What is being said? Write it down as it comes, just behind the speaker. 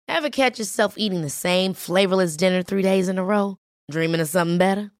Ever catch yourself eating the same flavorless dinner 3 days in a row? Dreaming of something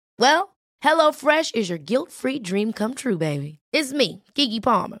better? Well, HelloFresh is your guilt-free dream come true, baby. It's me, Keke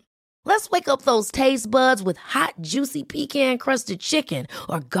Palmer. Let's wake up those taste buds with hot, juicy pecan-crusted chicken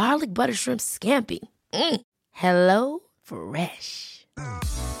or garlic butter shrimp scampi. Hello Fresh.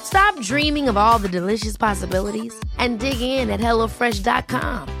 Stop dreaming of all the delicious possibilities and dig in at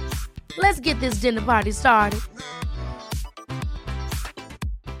HelloFresh.com. Let's get this dinner party started.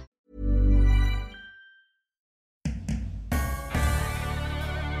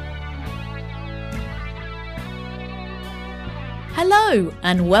 Hello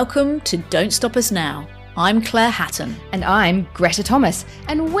and welcome to Don't Stop Us Now. I'm Claire Hatton. And I'm Greta Thomas,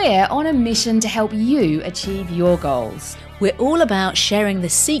 and we're on a mission to help you achieve your goals. We're all about sharing the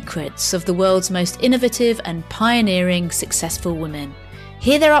secrets of the world's most innovative and pioneering successful women.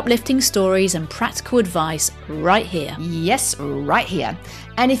 Hear their uplifting stories and practical advice right here. Yes, right here.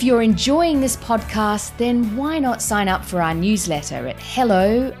 And if you're enjoying this podcast, then why not sign up for our newsletter at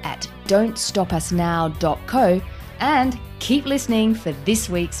hello@don'tstopusnow.co and keep listening for this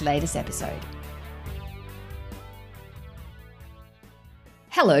week's latest episode.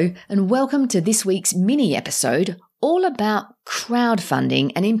 Hello, and welcome to this week's mini episode all about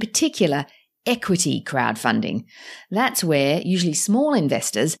crowdfunding, and in particular, equity crowdfunding. That's where usually small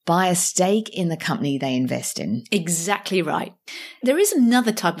investors buy a stake in the company they invest in. Exactly right. There is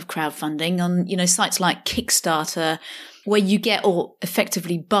another type of crowdfunding on, sites like Kickstarter, where you get or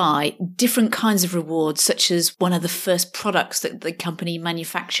effectively buy different kinds of rewards, such as one of the first products that the company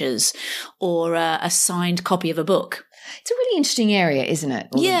manufactures or a signed copy of a book. It's a really interesting area, isn't it?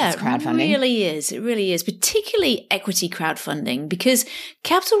 Yeah, crowdfunding. It really is. It really is, particularly equity crowdfunding, because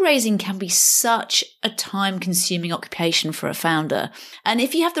capital raising can be such a time-consuming occupation for a founder. And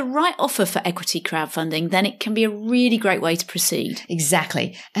if you have the right offer for equity crowdfunding, then it can be a really great way to proceed.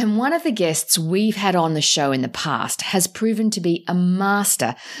 Exactly. And one of the guests we've had on the show in the past has proven to be a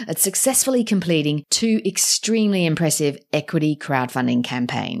master at successfully completing 2 extremely impressive equity crowdfunding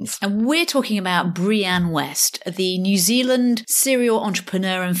campaigns. And we're talking about Brianne West, the New Zealand serial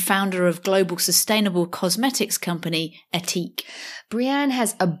entrepreneur and founder of global sustainable cosmetics company Etique. Brianne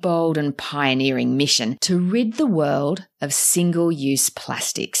has a bold and pioneering mission to rid the world of single-use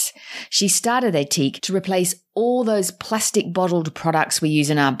plastics. She started Etique to replace all those plastic bottled products we use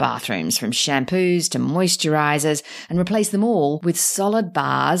in our bathrooms, from shampoos to moisturizers, and replace them all with solid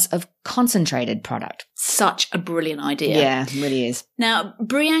bars of concentrated product. Such a brilliant idea. Yeah, it really is. Now,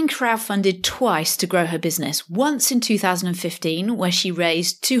 Brianne crowdfunded twice to grow her business. Once in 2015, where she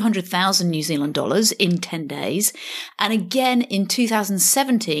raised 200,000 New Zealand dollars in 10 days, and again in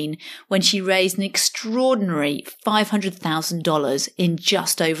 2017, when she raised an extraordinary $500,000 in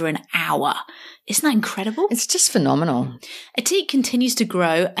just over an hour. Isn't that incredible? It's just phenomenal. Etique continues to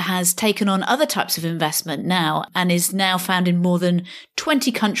grow, has taken on other types of investment now, and is now found in more than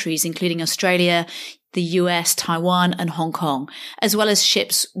 20 countries, including Australia, the US, Taiwan, and Hong Kong, as well as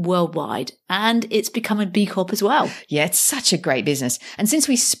ships worldwide. And it's become a B Corp as well. Yeah, it's such a great business. And since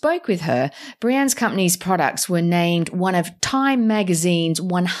we spoke with her, Brianne's company's products were named one of Time Magazine's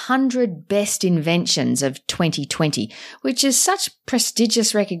 100 Best Inventions of 2020, which is such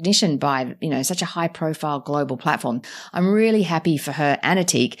prestigious recognition by, such a high-profile global platform. I'm really happy for her and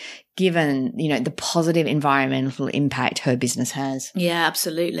Etique, given, the positive environmental impact her business has. Yeah,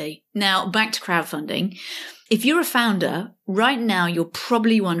 absolutely. Now, back to crowdfunding. If you're a founder, right now you're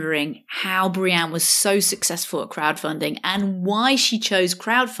probably wondering how Brianne was so successful at crowdfunding and why she chose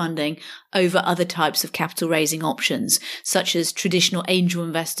crowdfunding over other types of capital raising options, such as traditional angel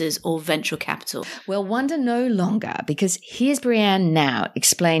investors or venture capital. Well, wonder no longer, because here's Brianne now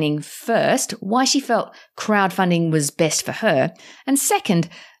explaining first why she felt crowdfunding was best for her, and second,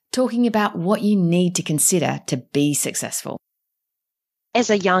 talking about what you need to consider to be successful. As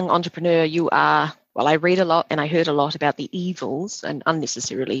a young entrepreneur, I read a lot and I heard a lot about the evils, and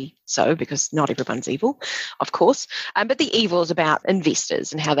unnecessarily so, because not everyone's evil, of course, but the evils about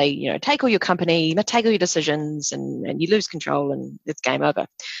investors and how they, take all your company, take all your decisions, and you lose control and it's game over.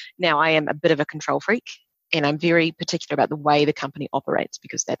 Now, I am a bit of a control freak, and I'm very particular about the way the company operates,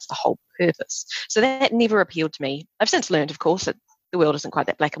 because that's the whole purpose. So that never appealed to me. I've since learned, of course, that the world isn't quite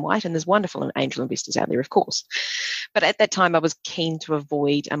that black and white, and there's wonderful angel investors out there, of course. But at that time, I was keen to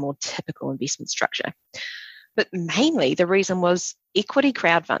avoid a more typical investment structure. But mainly the reason was equity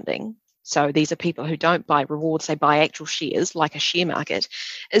crowdfunding. So these are people who don't buy rewards, they buy actual shares, like a share market,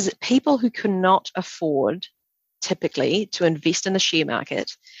 is people who cannot afford typically to invest in the share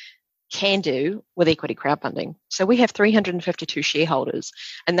market can do with equity crowdfunding. So we have 352 shareholders,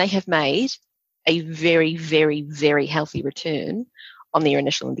 and they have made a very, very, very healthy return on their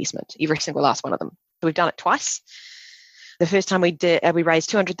initial investment, every single last one of them. So we've done it twice. The first time we raised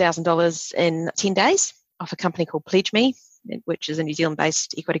 $200,000 in 10 days off a company called Pledge Me, which is a New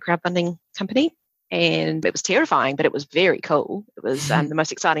Zealand-based equity crowdfunding company. And it was terrifying, but it was very cool. It was the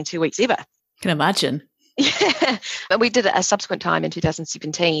most exciting 2 weeks ever. Can imagine. Yeah. But we did it a subsequent time in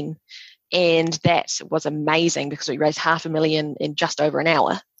 2017. And that was amazing because we raised $500,000 in just over an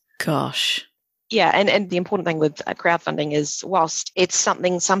hour. Gosh. Yeah, and the important thing with crowdfunding is whilst it's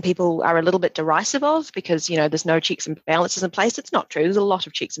something some people are a little bit derisive of because, there's no checks and balances in place, it's not true. There's a lot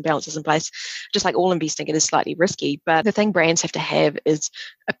of checks and balances in place. Just like all investing, it is slightly risky. But the thing brands have to have is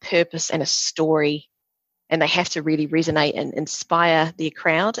a purpose and a story, and they have to really resonate and inspire their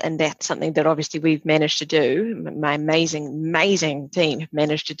crowd. And that's something that obviously we've managed to do. My amazing team have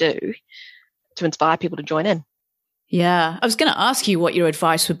managed to do to inspire people to join in. Yeah. I was going to ask you what your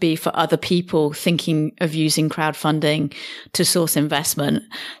advice would be for other people thinking of using crowdfunding to source investment.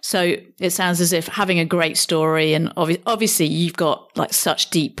 So it sounds as if having a great story, and obviously you've got like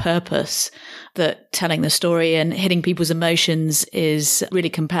such deep purpose that telling the story and hitting people's emotions is really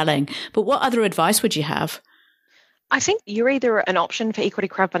compelling. But what other advice would you have? I think you're either an option for equity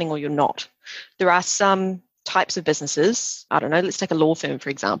crowdfunding or you're not. There are some types of businesses, I don't know, let's take a law firm, for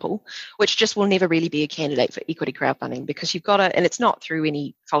example, which just will never really be a candidate for equity crowdfunding because you've got to, and it's not through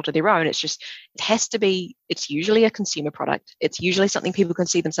any fault of their own, it's just, it has to be, it's usually a consumer product. It's usually something people can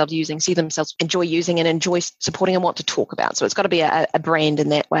see themselves using, see themselves enjoy using and enjoy supporting and want to talk about. So it's got to be a brand in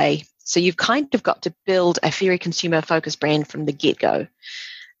that way. So you've kind of got to build a very consumer focused brand from the get-go.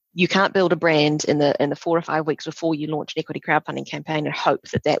 You can't build a brand in the 4 or 5 weeks before you launch an equity crowdfunding campaign and hope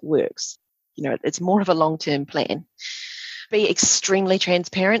that works. It's more of a long-term plan. Be extremely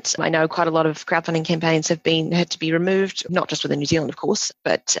transparent. I know quite a lot of crowdfunding campaigns had to be removed, not just within New Zealand, of course,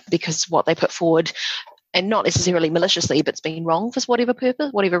 but because what they put forward, and not necessarily maliciously, but it's been wrong for whatever purpose,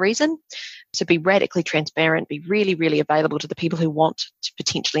 whatever reason. So be radically transparent, be really, really available to the people who want to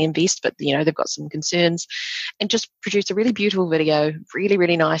potentially invest, but they've got some concerns, and just produce a really beautiful video, really,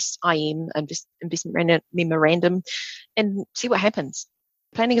 really nice investment memorandum, and see what happens.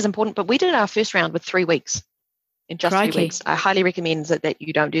 Planning is important, but we did our first round with 3 weeks. In just 3 weeks. I highly recommend that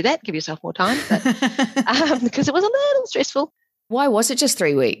you don't do that. Give yourself more time, but, because it was a little stressful. Why was it just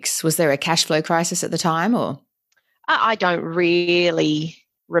 3 weeks? Was there a cash flow crisis at the time, or? I don't really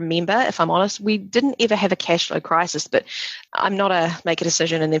remember, if I'm honest. We didn't ever have a cash flow crisis, but I'm not a make a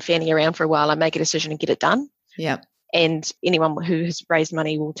decision and then fanning around for a while. I make a decision and get it done. Yeah. And anyone who has raised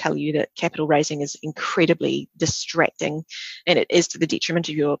money will tell you that capital raising is incredibly distracting, and it is to the detriment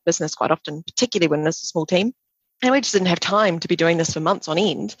of your business quite often, particularly when it's a small team. And we just didn't have time to be doing this for months on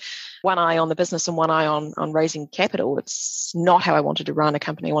end. One eye on the business and one eye on raising capital. It's not how I wanted to run a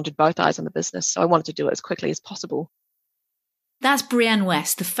company. I wanted both eyes on the business. So I wanted to do it as quickly as possible. That's Brianne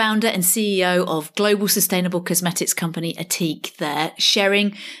West, the founder and CEO of global sustainable cosmetics company Etique there,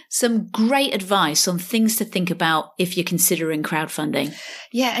 sharing some great advice on things to think about if you're considering crowdfunding.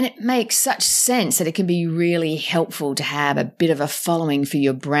 Yeah, and it makes such sense that it can be really helpful to have a bit of a following for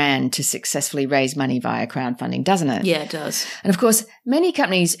your brand to successfully raise money via crowdfunding, doesn't it? Yeah, it does. And of course, many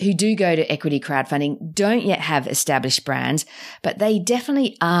companies who do go to equity crowdfunding don't yet have established brands, but they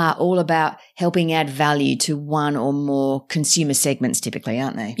definitely are all about helping add value to one or more consumer segments typically,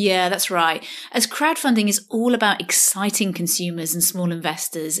 aren't they? Yeah, that's right. As crowdfunding is all about exciting consumers and small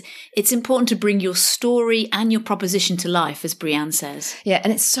investors, it's important to bring your story and your proposition to life, as Brianne says. Yeah,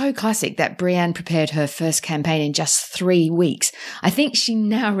 and it's so classic that Brianne prepared her first campaign in just 3 weeks. I think she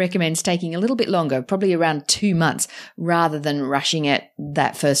now recommends taking a little bit longer, probably around 2 months, rather than rushing it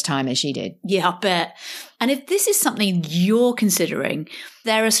that first time as she did. Yeah, I bet. And if this is something you're considering,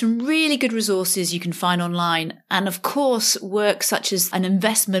 there are some really good resources you can find online. And of course, work such as an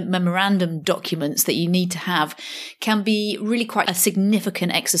investment memorandum documents that you need to have can be really quite a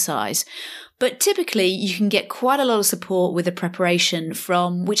significant exercise. But typically, you can get quite a lot of support with the preparation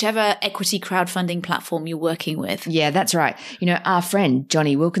from whichever equity crowdfunding platform you're working with. Yeah, that's right. Our friend,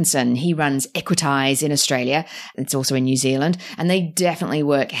 Johnny Wilkinson, he runs Equitize in Australia. It's also in New Zealand. And they definitely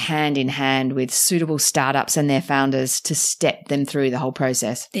work hand in hand with suitable startups and their founders to step them through the whole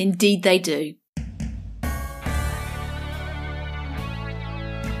process. Indeed, they do.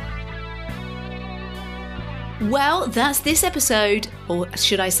 Well, that's this episode, or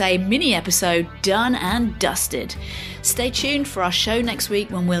should I say mini episode, done and dusted. Stay tuned for our show next week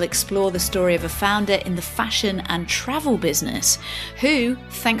when we'll explore the story of a founder in the fashion and travel business who,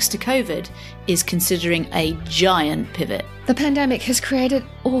 thanks to COVID, is considering a giant pivot. The pandemic has created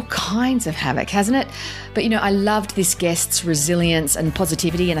all kinds of havoc, hasn't it? But I loved this guest's resilience and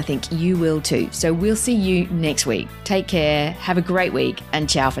positivity, and I think you will too. So we'll see you next week. Take care, have a great week, and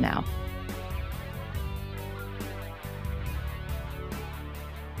ciao for now.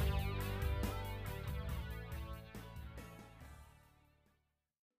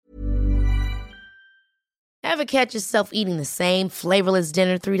 Ever catch yourself eating the same flavorless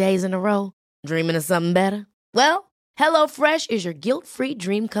dinner 3 days in a row? Dreaming of something better? Well, HelloFresh is your guilt-free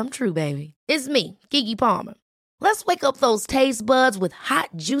dream come true, baby. It's me, Keke Palmer. Let's wake up those taste buds with hot,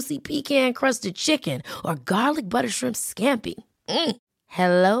 juicy pecan-crusted chicken or garlic butter shrimp scampi.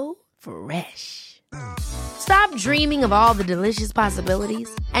 Hello Fresh. Stop dreaming of all the delicious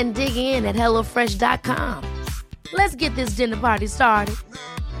possibilities and dig in at HelloFresh.com. Let's get this dinner party started.